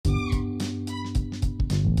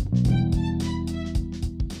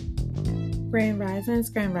Grand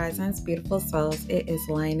Risings, beautiful souls. It is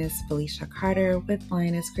Lioness Felicia Carter with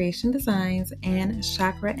Lioness Creation Designs and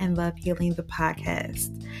Chakra and Love Healing, the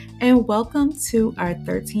podcast. And welcome to our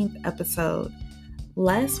 13th episode.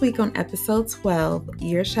 Last week on episode 12,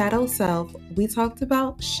 Your Shadow Self, we talked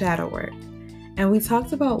about shadow work. And we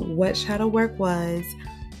talked about what shadow work was,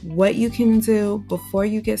 what you can do before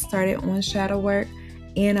you get started on shadow work.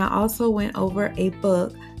 And I also went over a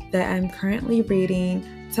book that I'm currently reading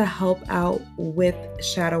to help out with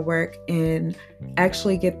shadow work and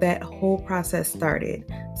actually get that whole process started.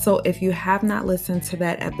 So if you have not listened to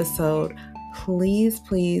that episode, please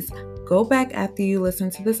go back after you listen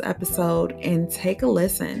to this episode and take a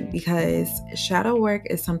listen, because shadow work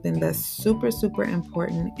is something that's super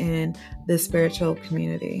important in the spiritual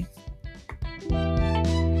community.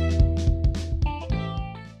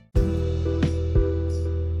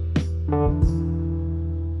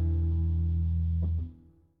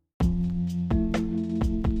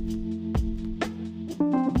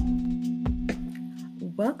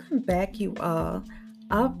 Welcome back, you all.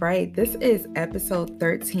 All right, this is episode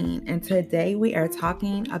 13, and today we are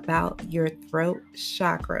talking about your throat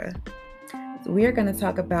chakra. We are going to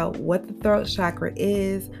talk about what the throat chakra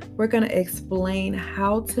is. We're going to explain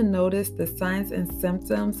how to notice the signs and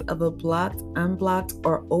symptoms of a blocked, unblocked,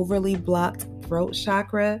 or overly blocked throat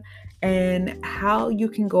chakra, and how you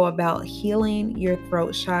can go about healing your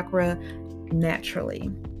throat chakra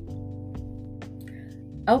naturally.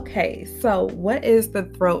 Okay, so what is the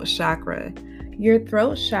throat chakra? Your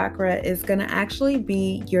throat chakra is going to actually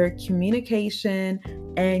be your communication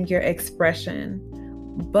and your expression.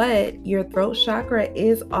 But your throat chakra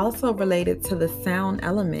is also related to the sound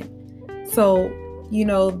element. So,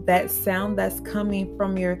 that sound that's coming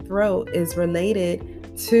from your throat is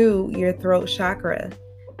related to your throat chakra.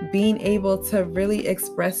 Being able to really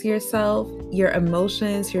express yourself, your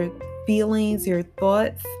emotions, your feelings, your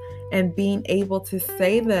thoughts, and being able to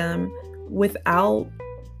say them without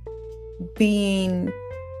being,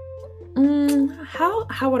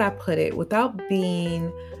 how would I put it? Without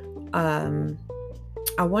being, I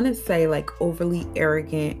want to say like overly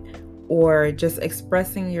arrogant or just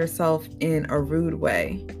expressing yourself in a rude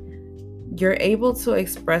way. You're able to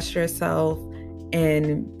express yourself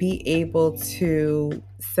and be able to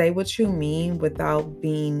say what you mean without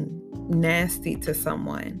being nasty to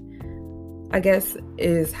someone, I guess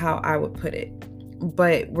is how I would put it.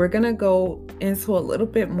 But we're going to go into a little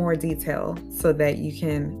bit more detail so that you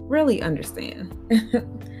can really understand.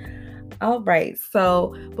 All right,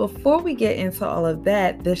 so before we get into all of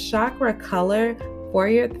that, the chakra color for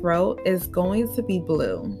your throat is going to be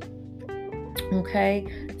blue.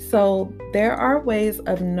 Okay, so there are ways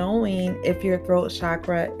of knowing if your throat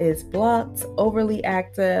chakra is blocked, overly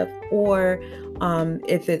active, or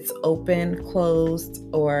if it's open, closed,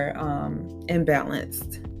 or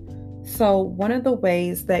imbalanced. So one of the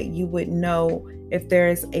ways that you would know if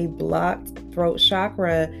there's a blocked throat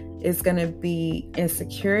chakra is going to be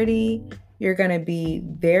insecurity. You're going to be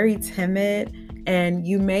very timid, and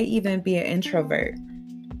you may even be an introvert.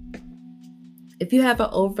 If you have an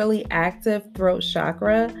overly active throat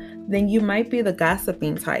chakra, then you might be the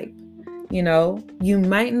gossiping type. You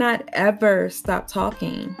might not ever stop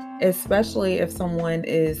talking, especially if someone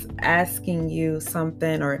is asking you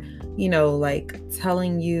something or, like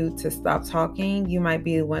telling you to stop talking. You might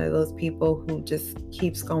be one of those people who just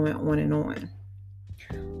keeps going on and on.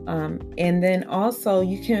 And then also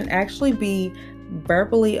you can actually be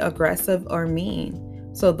verbally aggressive or mean.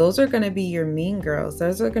 So those are going to be your mean girls.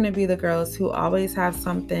 Those are going to be the girls who always have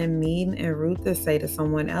something mean and rude to say to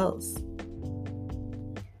someone else.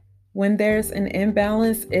 When there's an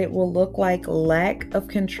imbalance, it will look like lack of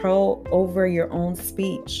control over your own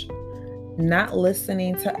speech, not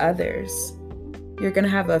listening to others. You're going to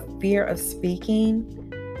have a fear of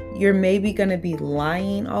speaking. You're maybe going to be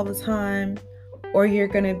lying all the time, or you're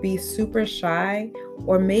going to be super shy,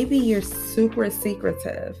 or maybe you're super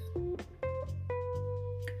secretive.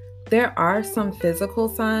 There are some physical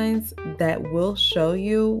signs that will show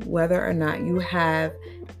you whether or not you have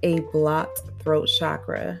a blocked throat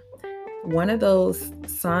chakra. One of those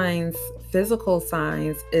signs, physical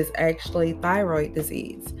signs, is actually thyroid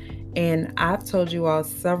disease. And I've told you all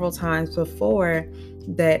several times before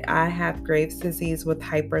that I have Graves' disease with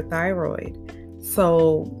hyperthyroid.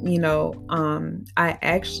 So, I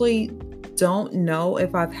actually don't know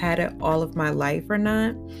if I've had it all of my life or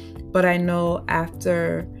not, but I know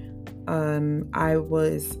after I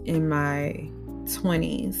was in my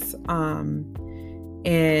 20s,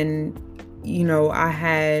 and I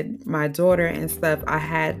had my daughter and stuff. I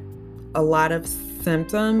had a lot of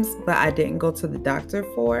symptoms, but I didn't go to the doctor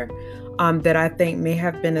for. that I think may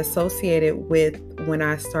have been associated with when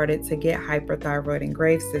I started to get hyperthyroid and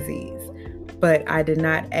Graves' disease. But I did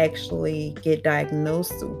not actually get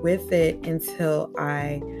diagnosed with it until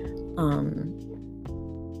I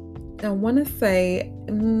want to say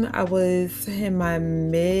I was in my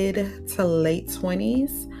mid to late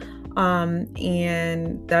 20s.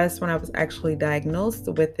 And that's when I was actually diagnosed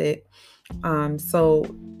with it.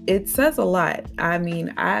 So it says a lot. I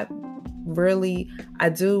mean, I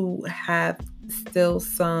do have still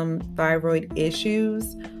some thyroid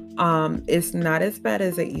issues. It's not as bad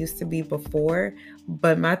as it used to be before,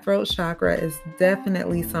 but my throat chakra is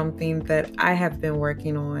definitely something that I have been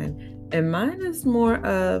working on. And mine is more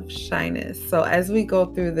of shyness. So as we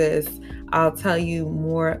go through this, I'll tell you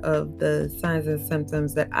more of the signs and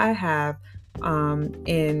symptoms that I have,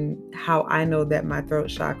 and how I know that my throat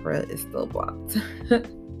chakra is still blocked.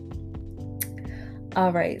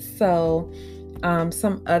 All right, so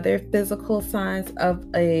some other physical signs of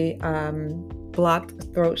a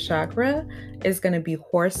blocked throat chakra is going to be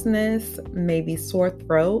hoarseness, maybe sore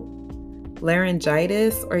throat,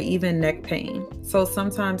 laryngitis, or even neck pain. So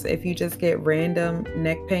sometimes if you just get random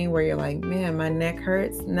neck pain where you're like, man, my neck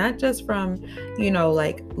hurts, not just from,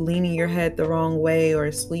 like leaning your head the wrong way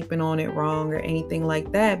or sleeping on it wrong or anything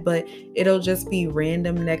like that, but it'll just be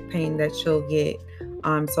random neck pain that you'll get.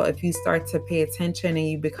 So if you start to pay attention and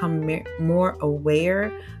you become more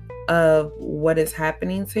aware of what is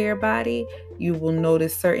happening to your body, you will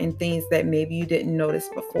notice certain things that maybe you didn't notice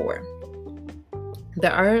before.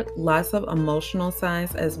 There are lots of emotional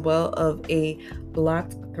signs as well of a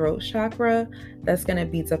blocked throat chakra. That's going to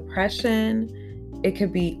be depression. It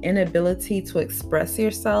could be inability to express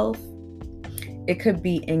yourself. It could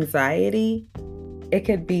be anxiety. It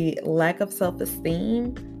could be lack of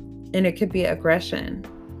self-esteem. And it could be aggression.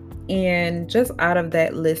 And just out of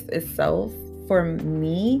that list itself, for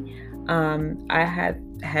me, I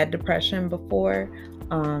had depression before.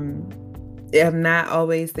 I'm not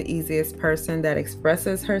always the easiest person that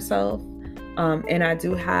expresses herself. And I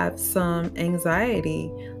do have some anxiety,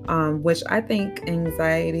 which I think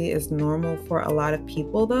anxiety is normal for a lot of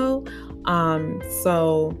people though.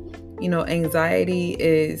 So, anxiety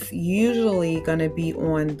is usually going to be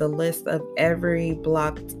on the list of every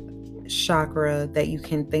blocked chakra that you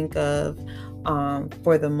can think of.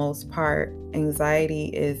 For the most part, anxiety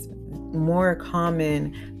is more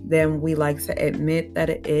common than we like to admit that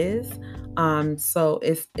it is. So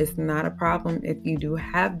it's not a problem if you do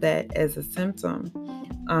have that as a symptom.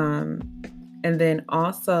 And then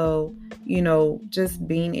also, just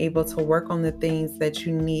being able to work on the things that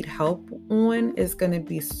you need help on is going to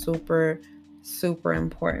be super, super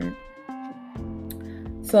important.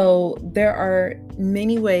 So there are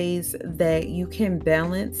many ways that you can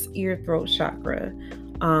balance your throat chakra.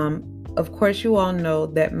 Of course, you all know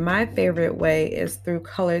that my favorite way is through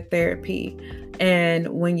color therapy. And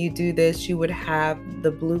when you do this, you would have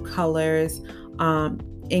the blue colors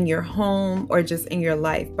in your home or just in your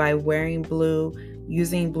life by wearing blue,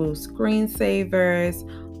 using blue screensavers,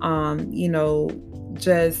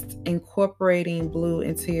 just incorporating blue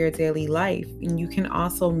into your daily life. And you can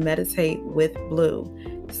also meditate with blue.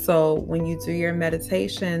 So when you do your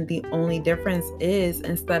meditation, the only difference is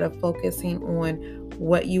instead of focusing on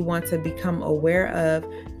what you want to become aware of,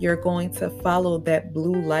 you're going to follow that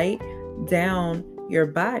blue light down your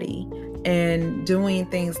body. And doing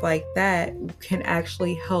things like that can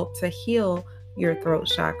actually help to heal your throat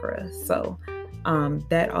chakra. So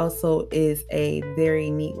that also is a very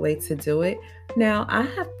neat way to do it. Now, I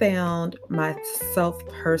have found myself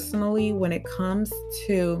personally, when it comes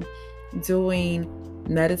to doing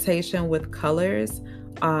meditation with colors,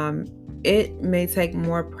 it may take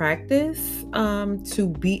more practice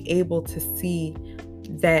to be able to see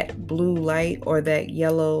that blue light or that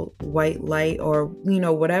yellow white light, or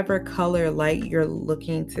whatever color light you're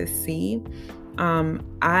looking to see.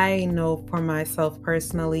 I know for myself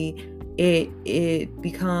personally, it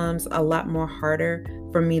becomes a lot more harder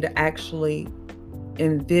for me to actually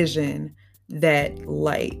envision that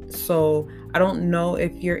light. So I don't know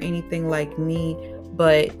if you're anything like me,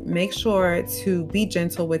 but make sure to be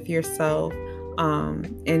gentle with yourself,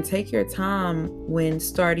 and take your time when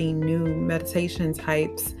starting new meditation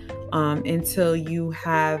types, until you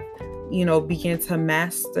have, begin to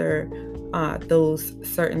master those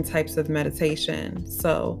certain types of meditation.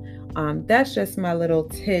 So that's just my little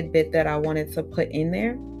tidbit that I wanted to put in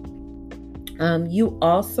there. You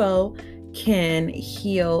also can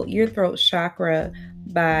heal your throat chakra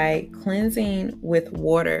by cleansing with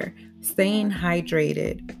water. staying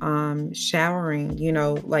hydrated, showering,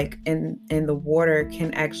 like in the water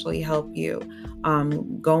can actually help you.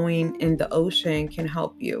 Going in the ocean can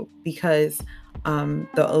help you because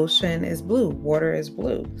the ocean is blue, water is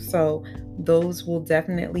blue. So those will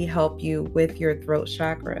definitely help you with your throat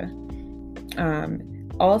chakra.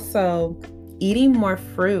 Also, eating more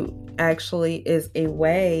fruit actually is a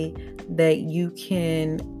way that you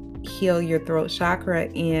can heal your throat chakra.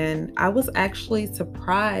 And I was actually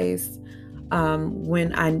surprised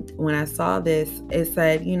when I saw this. It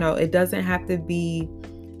said, it doesn't have to be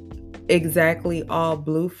exactly all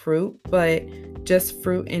blue fruit, but just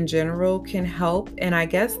fruit in general can help. And I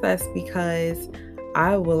guess that's because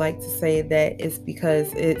I would like to say that it's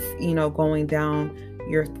because it's, going down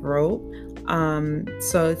your throat.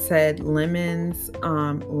 So it said lemons,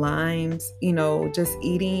 limes, just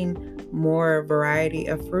eating more variety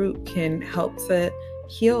of fruit can help to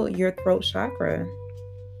heal your throat chakra.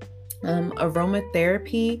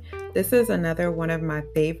 Aromatherapy, this is another one of my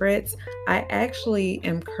favorites. I actually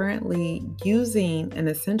am currently using an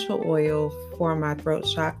essential oil for my throat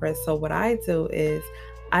chakra. So what I do is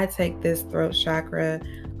I take this throat chakra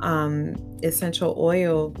essential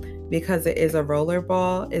oil because it is a roller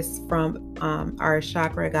ball. It's from our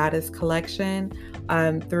Chakra Goddess collection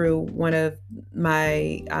through one of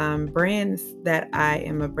my brands that I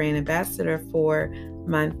am a brand ambassador for,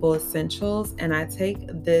 Mindful Essentials. And I take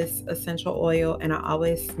this essential oil and I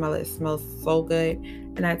always smell it. It smells so good.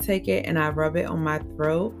 And I take it and I rub it on my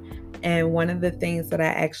throat. And one of the things that I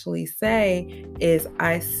actually say is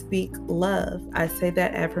I speak love. I say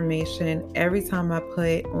that affirmation every time I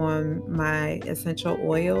put on my essential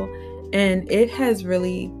oil. And it has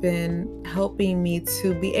really been helping me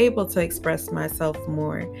to be able to express myself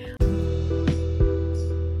more.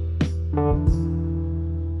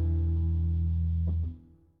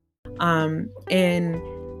 And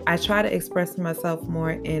I try to express myself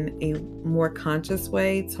more in a more conscious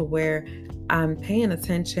way to where I'm paying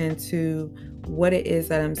attention to what it is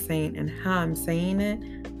that I'm saying and how I'm saying it.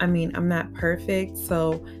 I mean, I'm not perfect.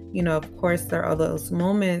 So, of course, there are those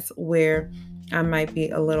moments where I might be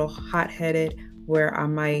a little hot headed, where I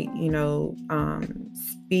might,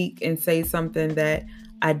 speak and say something that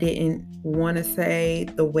I didn't want to say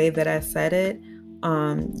the way that I said it,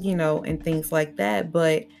 and things like that.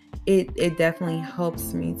 But it definitely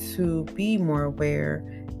helps me to be more aware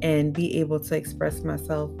and be able to express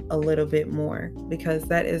myself a little bit more, because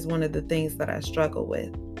that is one of the things that I struggle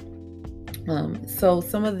with. So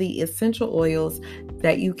some of the essential oils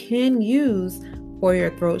that you can use for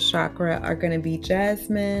your throat chakra are going to be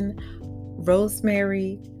jasmine,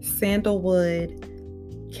 rosemary, sandalwood,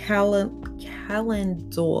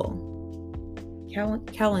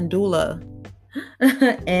 calendula,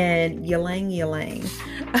 and ylang ylang.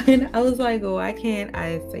 And I was like, oh, why can't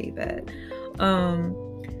I say that?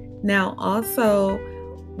 Now, also,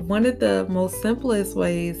 one of the most simplest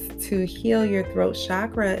ways to heal your throat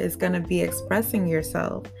chakra is going to be expressing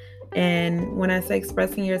yourself. And when I say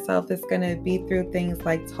expressing yourself, it's going to be through things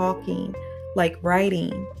like talking, like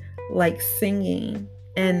writing, like singing,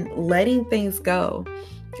 and letting things go.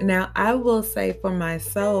 Now, I will say for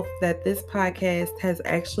myself that this podcast has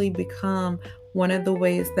actually become one of the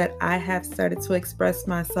ways that I have started to express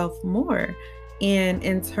myself more. And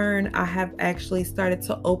in turn, I have actually started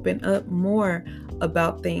to open up more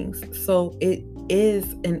about things. So it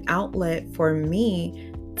is an outlet for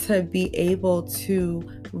me to be able to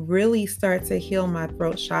really start to heal my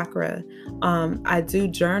throat chakra. I do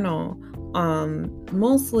journal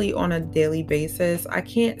mostly on a daily basis. I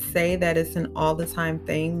can't say that it's an all the time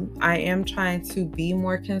thing. I am trying to be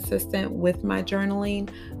more consistent with my journaling,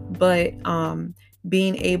 but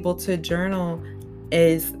being able to journal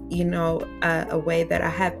is, a way that I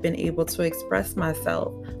have been able to express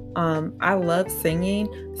myself. I love singing,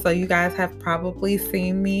 so you guys have probably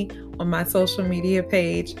seen me on my social media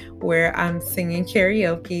page where I'm singing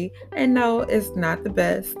karaoke. And no, it's not the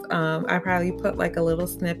best. I probably put like a little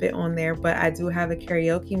snippet on there, but I do have a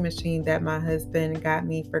karaoke machine that my husband got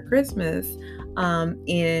me for Christmas.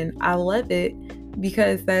 And I love it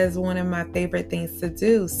because that is one of my favorite things to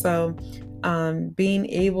do. So being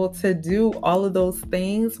able to do all of those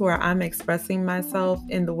things where I'm expressing myself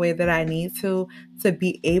in the way that I need to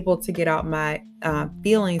be able to get out my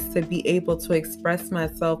feelings, to be able to express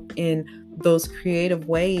myself in those creative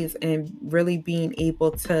ways, and really being able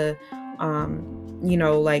to,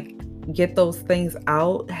 like get those things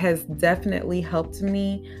out has definitely helped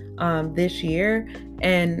me this year.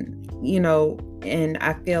 And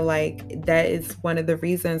I feel like that is one of the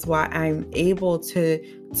reasons why I'm able to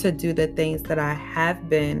do the things that I have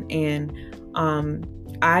been. And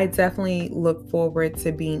I definitely look forward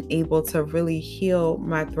to being able to really heal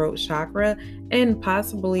my throat chakra and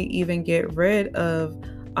possibly even get rid of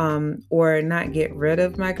or not get rid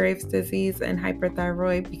of my Graves' disease and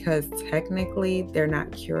hyperthyroid, because technically they're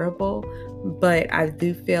not curable. But I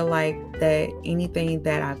do feel like that anything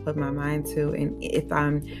that I put my mind to, and if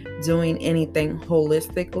I'm doing anything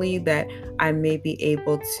holistically, that I may be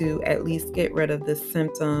able to at least get rid of the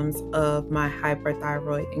symptoms of my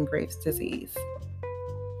hyperthyroid and Graves' disease.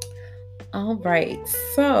 All right.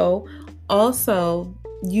 So, also,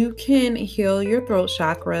 you can heal your throat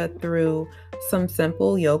chakra through some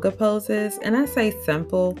simple yoga poses. And I say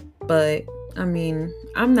simple, but I mean,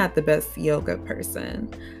 I'm not the best yoga person.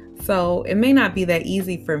 So, it may not be that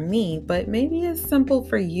easy for me, but maybe it's simple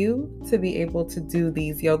for you to be able to do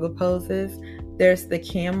these yoga poses. There's the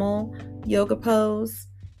camel yoga pose,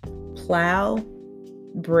 plow,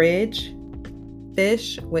 bridge,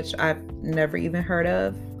 fish, which I've never even heard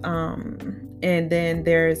of. And then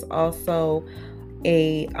there's also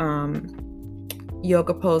a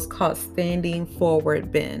yoga pose called standing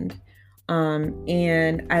forward bend.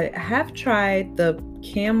 And I have tried the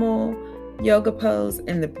camel yoga pose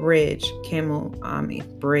and the bridge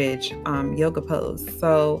yoga pose.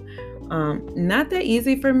 So not that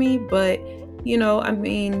easy for me, but I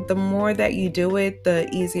mean, the more that you do it, the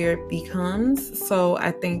easier it becomes. So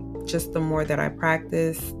I think just the more that I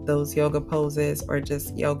practice those yoga poses or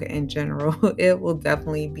just yoga in general, it will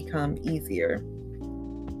definitely become easier.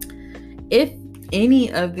 If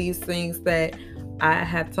any of these things that I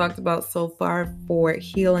have talked about so far for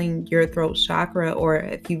healing your throat chakra, or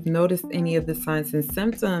if you've noticed any of the signs and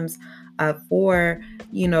symptoms for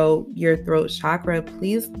your throat chakra,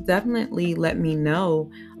 please definitely let me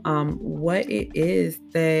know what it is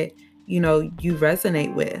that you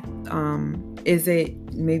resonate with. Is it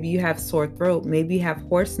maybe you have sore throat, maybe you have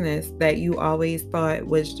hoarseness that you always thought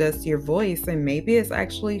was just your voice, and maybe it's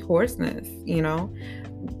actually hoarseness,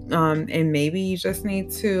 and maybe you just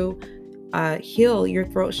need to heal your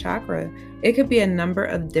throat chakra. It could be a number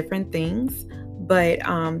of different things, but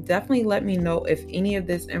definitely let me know if any of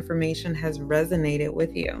this information has resonated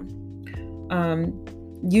with you.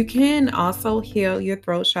 You can also heal your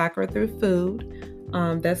throat chakra through food.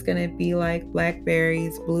 That's going to be like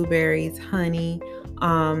blackberries, blueberries, honey,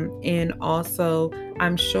 and also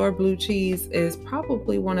I'm sure blue cheese is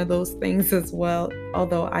probably one of those things as well,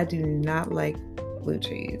 although I do not like blue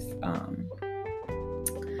cheese.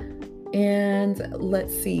 And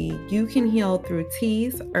let's see, you can heal through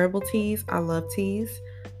teas, herbal teas. I love teas.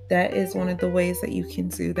 That is one of the ways that you can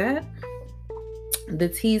do that. The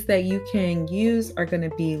teas that you can use are going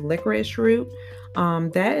to be licorice root.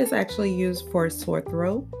 That is actually used for sore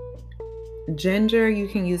throat. Ginger you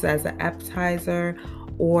can use as an appetizer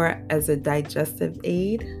or as a digestive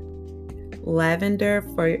aid. Lavender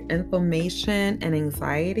for inflammation and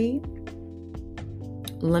anxiety.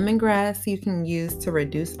 Lemongrass you can use to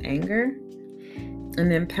reduce anger.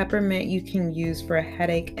 And then peppermint you can use for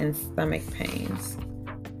headache and stomach pains.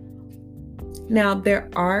 Now, there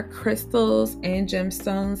are crystals and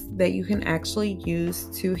gemstones that you can actually use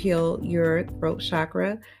to heal your throat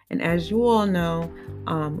chakra. And as you all know,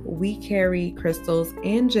 we carry crystals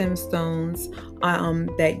and gemstones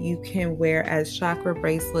that you can wear as chakra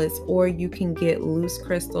bracelets, or you can get loose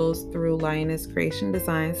crystals through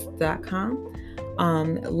lionesscreationdesigns.com.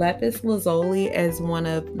 Lapis lazuli is one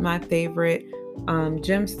of my favorite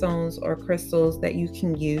gemstones or crystals that you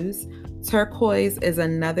can use. Turquoise is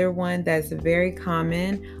another one that's very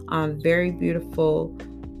common, very beautiful.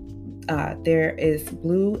 There is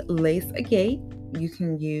blue lace agate you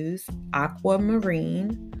can use.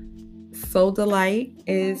 Aquamarine. Sodalite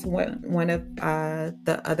is one of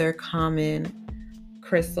the other common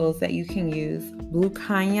crystals that you can use. Blue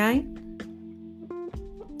kyanite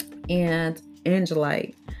and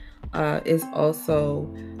angelite is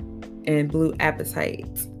also, and blue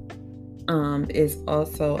apatite is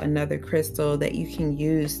also another crystal that you can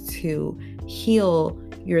use to heal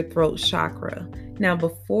your throat chakra. Now,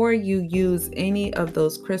 before you use any of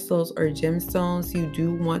those crystals or gemstones, you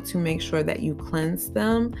do want to make sure that you cleanse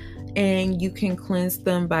them, and you can cleanse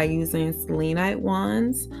them by using selenite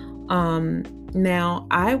wands. Now,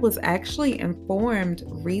 I was actually informed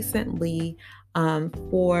recently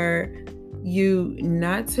for you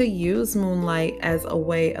not to use moonlight as a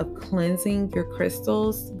way of cleansing your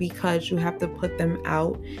crystals, because you have to put them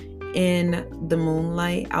out in the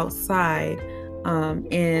moonlight outside,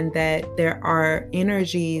 and that there are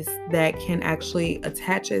energies that can actually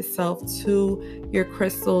attach itself to your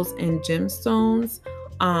crystals and gemstones.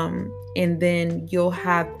 and then you'll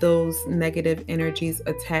have those negative energies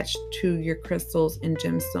attached to your crystals and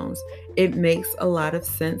gemstones. It makes a lot of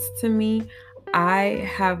sense to me. I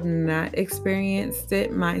have not experienced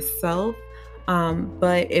it myself,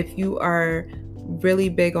 but if you are really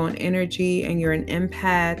big on energy and you're an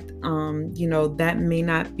empath, that may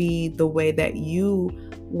not be the way that you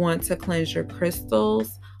want to cleanse your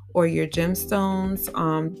crystals or your gemstones.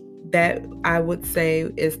 That I would say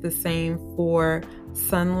is the same for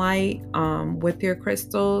sunlight with your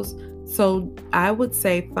crystals. So I would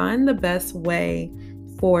say find the best way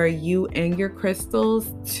for you and your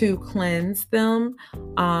crystals to cleanse them,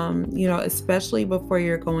 especially before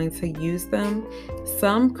you're going to use them.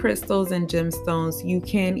 Some crystals and gemstones you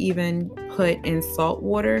can even put in salt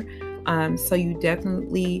water. So you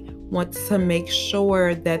definitely want to make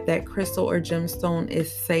sure that that crystal or gemstone is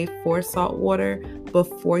safe for salt water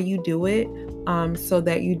before you do it, so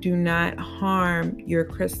that you do not harm your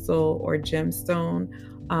crystal or gemstone.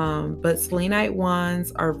 But selenite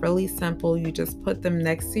wands are really simple. You just put them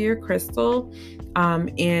next to your crystal,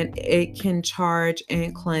 and it can charge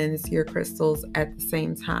and cleanse your crystals at the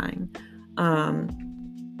same time.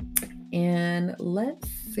 And let's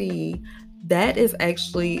see. That is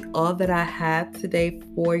actually all that I have today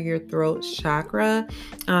for your throat chakra.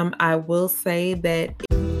 I will say that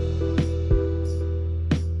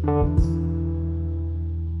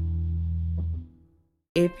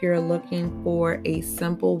if you're looking for a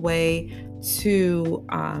simple way to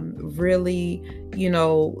really,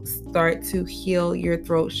 start to heal your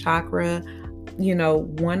throat chakra,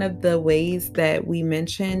 one of the ways that we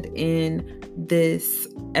mentioned in this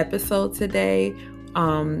episode today,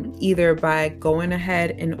 either by going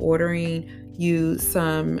ahead and ordering you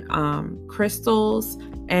some crystals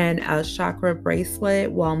and a chakra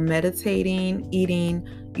bracelet while meditating, eating,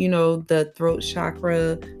 the throat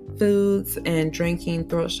chakra foods and drinking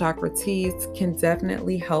throat chakra teas can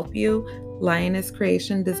definitely help you. Lioness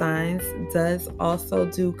Creation Designs does also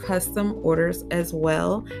do custom orders as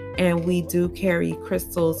well, and we do carry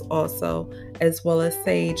crystals also, as well as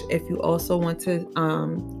sage. If you also want to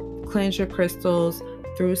cleanse your crystals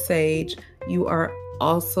through sage, you are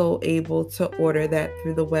also able to order that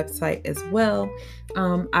through the website as well.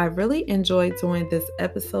 I really enjoyed doing this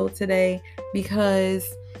episode today because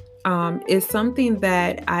it's something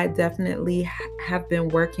that I definitely have been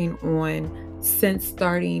working on since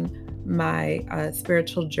starting my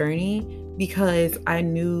spiritual journey, because I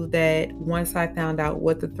knew that once I found out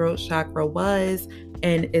what the throat chakra was,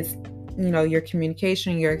 and it's, your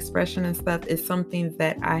communication, your expression and stuff, is something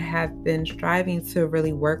that I have been striving to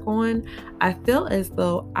really work on. I feel as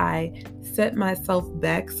though I set myself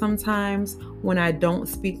back sometimes when I don't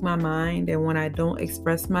speak my mind and when I don't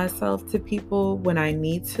express myself to people when I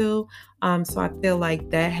need to. So I feel like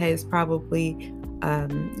that has probably,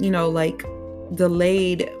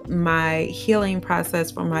 delayed my healing process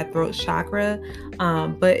for my throat chakra.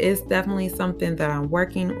 But it's definitely something that I'm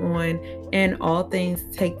working on, and all things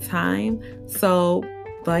take time. So,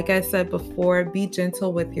 like I said before, be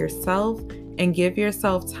gentle with yourself and give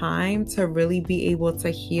yourself time to really be able to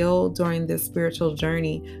heal during this spiritual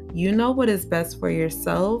journey. You know what is best for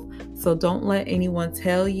yourself, so don't let anyone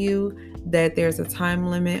tell you that there's a time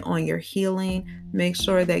limit on your healing. Make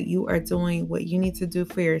sure that you are doing what you need to do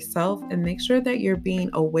for yourself, and make sure that you're being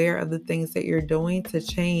aware of the things that you're doing to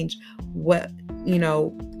change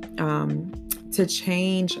to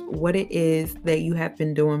change what it is that you have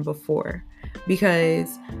been doing before.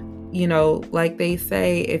 Because like they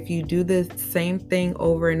say, if you do the same thing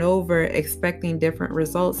over and over expecting different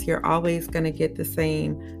results, you're always going to get the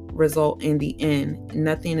same result in the end.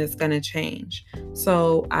 Nothing is going to change.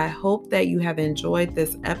 So I hope that you have enjoyed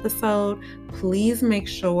this episode. Please make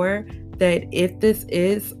sure that if this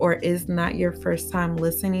is or is not your first time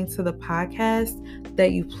listening to the podcast,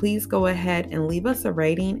 that you please go ahead and leave us a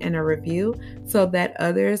rating and a review so that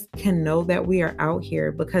others can know that we are out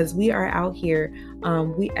here, because we are out here.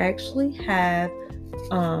 We actually have,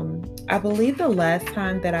 I believe the last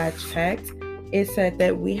time that I checked, it said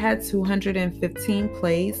that we had 215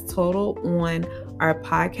 plays total on our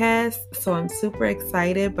podcast. So I'm super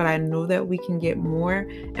excited, but I know that we can get more,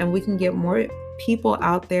 and we can get more people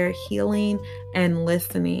out there healing and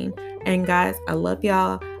listening. And guys, I love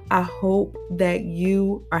y'all. I hope that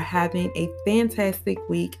you are having a fantastic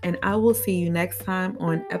week, and I will see you next time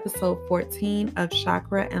on episode 14 of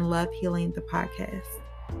Chakra and Love Healing, the podcast.